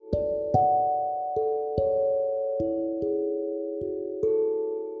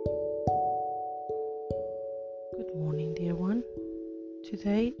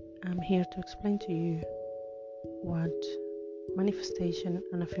Today I'm here to explain to you what manifestation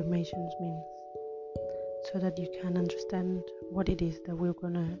and affirmations means, so that you can understand what it is that we're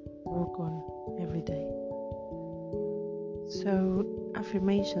gonna work on every day. So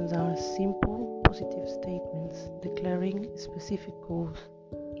affirmations are simple positive statements declaring specific goals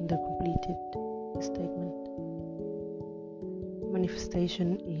in the completed statement.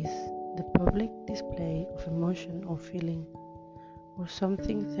 Manifestation is the public display of emotion or feeling, or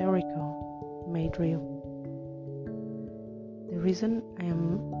something theoretical made real. The reason I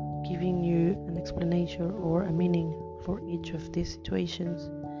am giving you an explanation or a meaning for each of these situations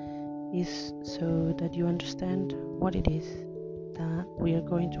is so that you understand what it is that we are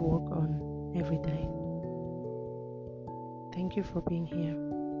going to work on every day. Thank you for being here.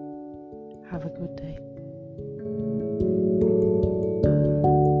 Have a good day.